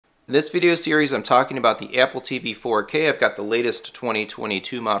In this video series, I'm talking about the Apple TV 4K. I've got the latest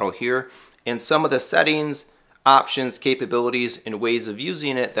 2022 model here, and some of the settings, options, capabilities, and ways of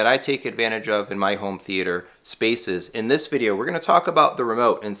using it that I take advantage of in my home theater spaces. In this video, we're going to talk about the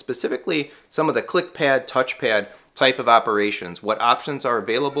remote, and specifically some of the clickpad, touchpad type of operations, what options are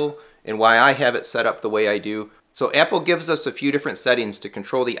available, and why I have it set up the way I do. So Apple gives us a few different settings to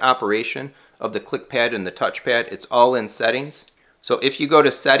control the operation of the clickpad and the touchpad. It's all in settings. So if you go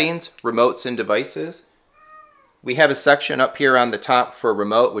to Settings, Remotes and Devices, we have a section up here on the top for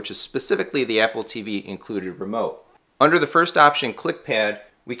Remote, which is specifically the Apple TV included remote. Under the first option, ClickPad,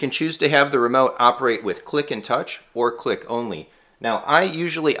 we can choose to have the remote operate with click and touch or click only. Now, I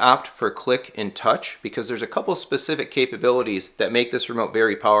usually opt for click and touch because there's a couple specific capabilities that make this remote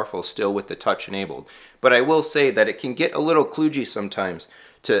very powerful still with the touch enabled. But I will say that it can get a little kludgy sometimes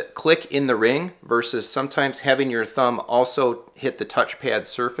to click in the ring versus sometimes having your thumb also hit the touchpad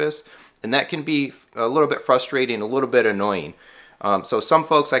surface, and that can be a little bit frustrating, a little bit annoying. So some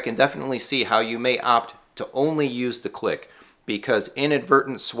folks, I can definitely see how you may opt to only use the click, because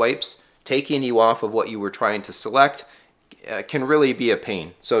inadvertent swipes taking you off of what you were trying to select can really be a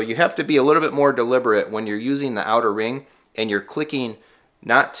pain. So you have to be a little bit more deliberate when you're using the outer ring and you're clicking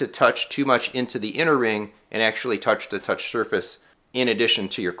not to touch too much into the inner ring and actually touch the touch surface in addition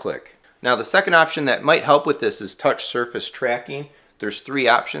to your click. Now, the second option that might help with this is touch surface tracking. There's three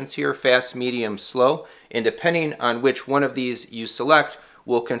options here: fast, medium, slow, and depending on which one of these you select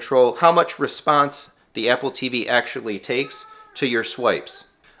will control how much response the Apple TV actually takes to your swipes.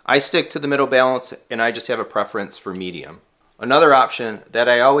 I stick to the middle balance, and I just have a preference for medium. Another option that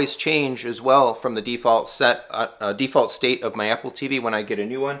I always change as well from the default state of my Apple TV when I get a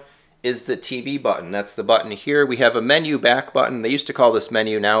new one is the TV button. That's the button here. We have a menu back button. They used to call this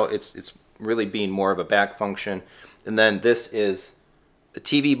menu. Now it's really being more of a back function. And then this is the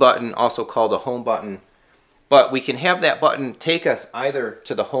TV button, also called a home button. But we can have that button take us either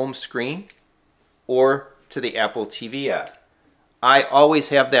to the home screen or to the Apple TV app. I always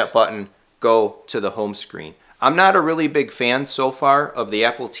have that button go to the home screen. I'm not a really big fan so far of the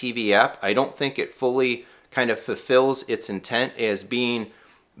Apple TV app. I don't think it fully kind of fulfills its intent as being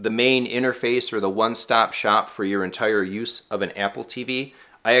the main interface or the one-stop shop for your entire use of an Apple TV.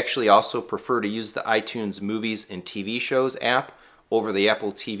 I actually also prefer to use the iTunes Movies and TV Shows app over the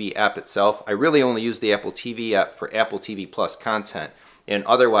Apple TV app itself. I really only use the Apple TV app for Apple TV Plus content, and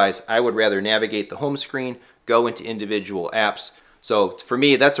otherwise I would rather navigate the home screen, go into individual apps. So for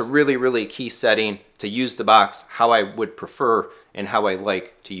me, that's a really key setting to use the box how I would prefer and how I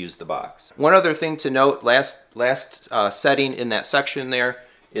like to use the box. One other thing to note, last setting in that section there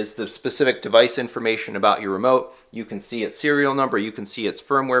is the specific device information about your remote. You can see its serial number, you can see its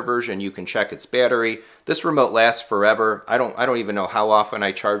firmware version, you can check its battery. This remote lasts forever. I don't even know how often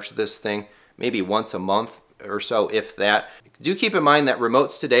I charge this thing, maybe once a month or so, if that. Do keep in mind that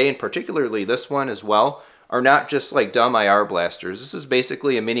remotes today, and particularly this one as well, are not just like dumb IR blasters. This is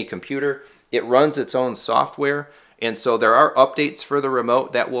basically a mini computer. It runs its own software, and so there are updates for the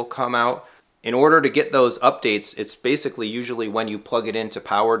remote that will come out. In order to get those updates, it's basically usually when you plug it into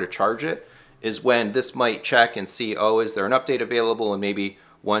power to charge it is when this might check and see, oh, is there an update available, and maybe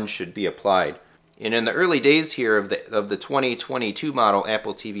one should be applied. And in the early days here of the 2022 model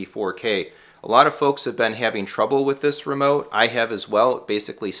Apple TV 4K, a lot of folks have been having trouble with this remote. I have as well. It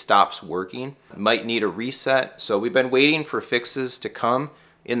basically stops working. It might need a reset. So we've been waiting for fixes to come.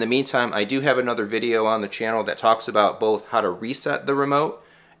 In the meantime, I do have another video on the channel that talks about both how to reset the remote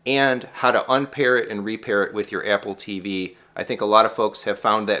and how to unpair it and repair it with your Apple TV. I think a lot of folks have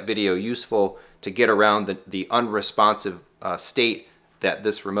found that video useful to get around the unresponsive state that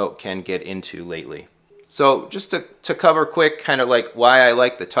this remote can get into lately. So just to cover quick, kind of like why I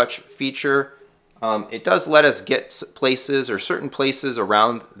like the touch feature, it does let us get places or certain places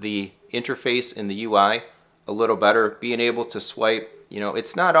around the interface in the UI a little better. Being able to swipe, you know,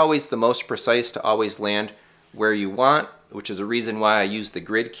 it's not always the most precise to always land where you want, which is a reason why I use the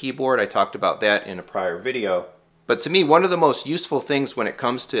grid keyboard. I talked about that in a prior video. But to me, one of the most useful things when it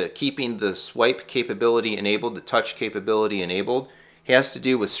comes to keeping the swipe capability enabled, the touch capability enabled, has to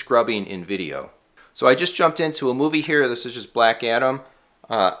do with scrubbing in video. So I just jumped into a movie here. This is just Black Adam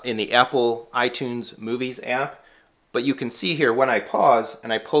in the Apple iTunes Movies app. But you can see here when I pause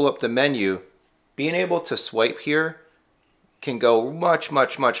and I pull up the menu, being able to swipe here can go much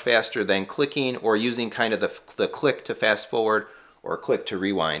faster than clicking or using kind of the click to fast forward or click to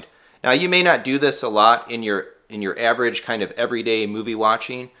rewind. Now, you may not do this a lot in your average kind of everyday movie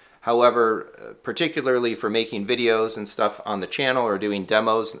watching. However, particularly for making videos and stuff on the channel or doing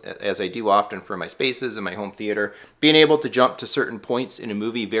demos, as I do often for my spaces and my home theater, being able to jump to certain points in a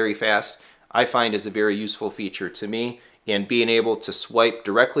movie very fast, I find is a very useful feature to me. And being able to swipe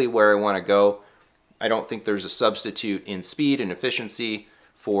directly where I want to go, I don't think there's a substitute in speed and efficiency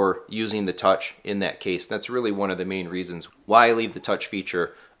for using the touch in that case. That's really one of the main reasons why I leave the touch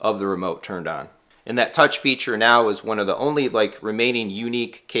feature of the remote turned on. And that touch feature now is one of the only remaining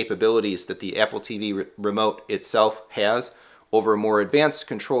unique capabilities that the Apple TV remote itself has over more advanced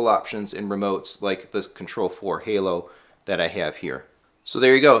control options in remotes like the Control 4 Halo that I have here. So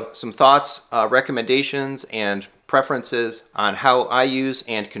there you go, some thoughts, recommendations, and preferences on how I use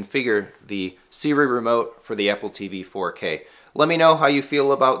and configure the Siri remote for the Apple TV 4K. Let me know how you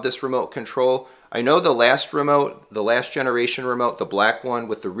feel about this remote control. I know the last remote, the last generation remote, the black one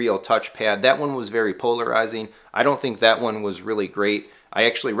with the real touchpad, that one was very polarizing. I don't think that one was really great. I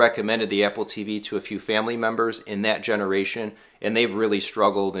actually recommended the Apple TV to a few family members in that generation, and they've really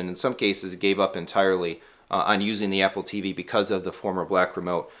struggled and in some cases gave up entirely on using the Apple TV because of the former black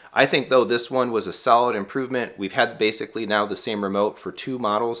remote. I think though this one was a solid improvement. We've had basically now the same remote for 2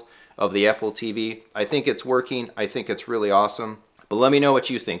 models of the Apple TV. I think it's working. I think it's really awesome. But let me know what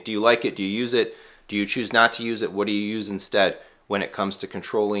you think. Do you like it? Do you use it? Do you choose not to use it? What do you use instead when it comes to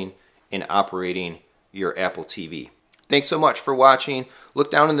controlling and operating your Apple TV? Thanks so much for watching. Look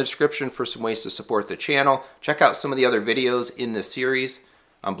down in the description for some ways to support the channel. Check out some of the other videos in this series.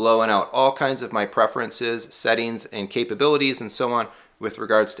 I'm blowing out all kinds of my preferences, settings, and capabilities and so on with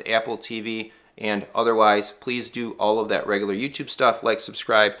regards to Apple TV. And otherwise, please do all of that regular YouTube stuff, like,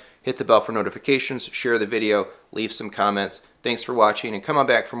 subscribe, hit the bell for notifications, share the video, leave some comments. Thanks for watching, and come on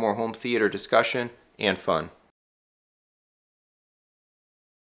back for more home theater discussion and fun.